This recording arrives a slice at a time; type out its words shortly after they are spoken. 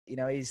You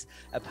know, he's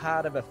a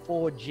part of a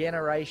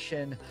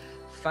 4-generation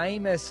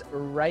famous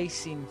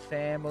racing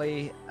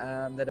family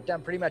that have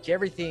done pretty much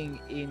everything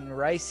in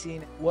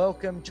racing.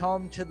 Welcome,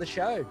 Tom, to the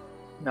show.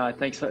 No,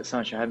 thanks so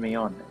much for having me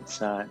on.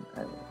 It's I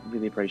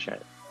really appreciate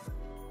it.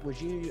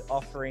 Was you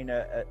offering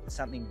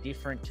something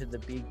different to the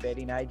big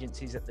betting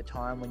agencies at the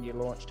time when you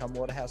launched on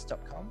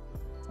Waterhouse.com?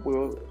 We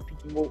were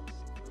thinking, well,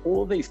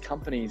 all of these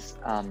companies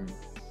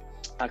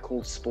are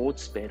called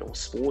sports bet or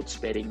sports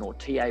betting or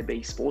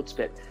TAB sports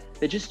bet.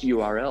 They're just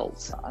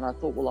URLs. And I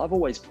thought, well, I've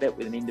always bet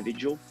with an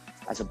individual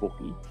as a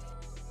bookie.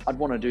 I'd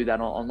want to do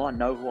that online,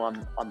 know who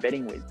I'm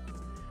betting with.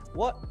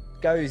 What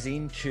goes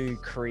into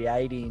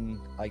creating,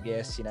 I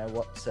guess, you know,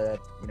 what's an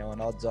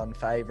odds-on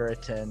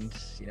favourite and,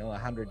 you know,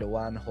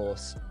 100-to-1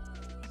 horse?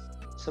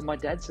 So my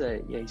dad's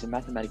he's a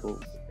mathematical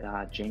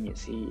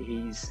genius.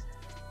 He's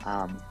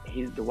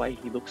the way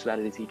he looks at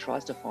it is he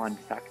tries to find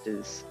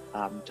factors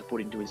to put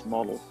into his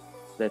model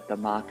that the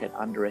market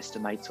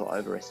underestimates or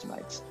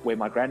overestimates. Where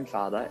my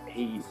grandfather,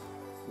 he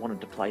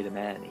wanted to play the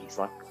man. He's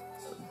like,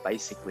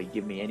 basically,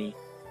 give me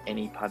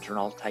any puncher and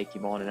I'll take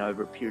him on, and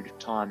over a period of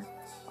time,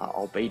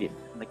 I'll beat him.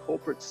 And the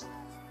corporates,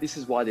 this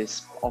is why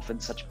there's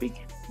often such big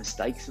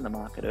mistakes in the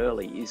market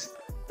early, is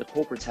the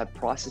corporates have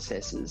price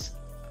assessors,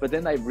 but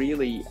then they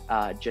really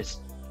just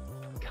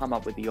come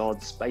up with the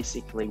odds,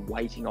 basically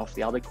weighting off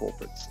the other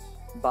corporates.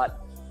 But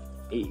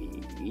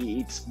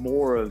it's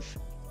more of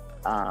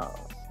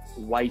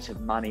weight of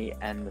money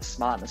and the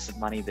smartness of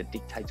money that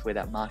dictates where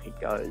that market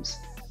goes.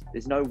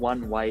 There's no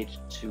one way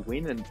to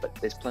win, but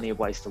there's plenty of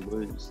ways to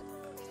lose.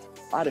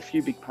 I had a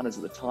few big punters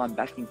at the time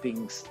backing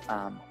things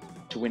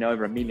to win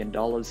over $1 million,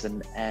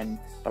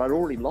 but I'd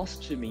already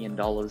lost $2 million,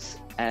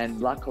 and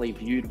luckily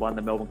Viewed won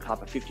the Melbourne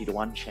Cup, a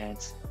 50-to-1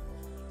 chance.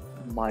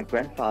 My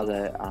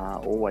grandfather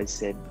always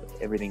said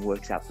everything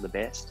works out for the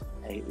best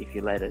if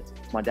you let it.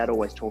 My dad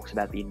always talks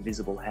about the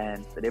invisible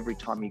hand, that every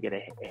time you get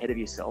ahead of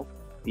yourself,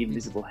 the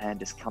invisible hand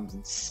just comes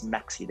and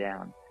smacks you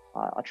down.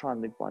 I try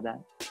and live by that.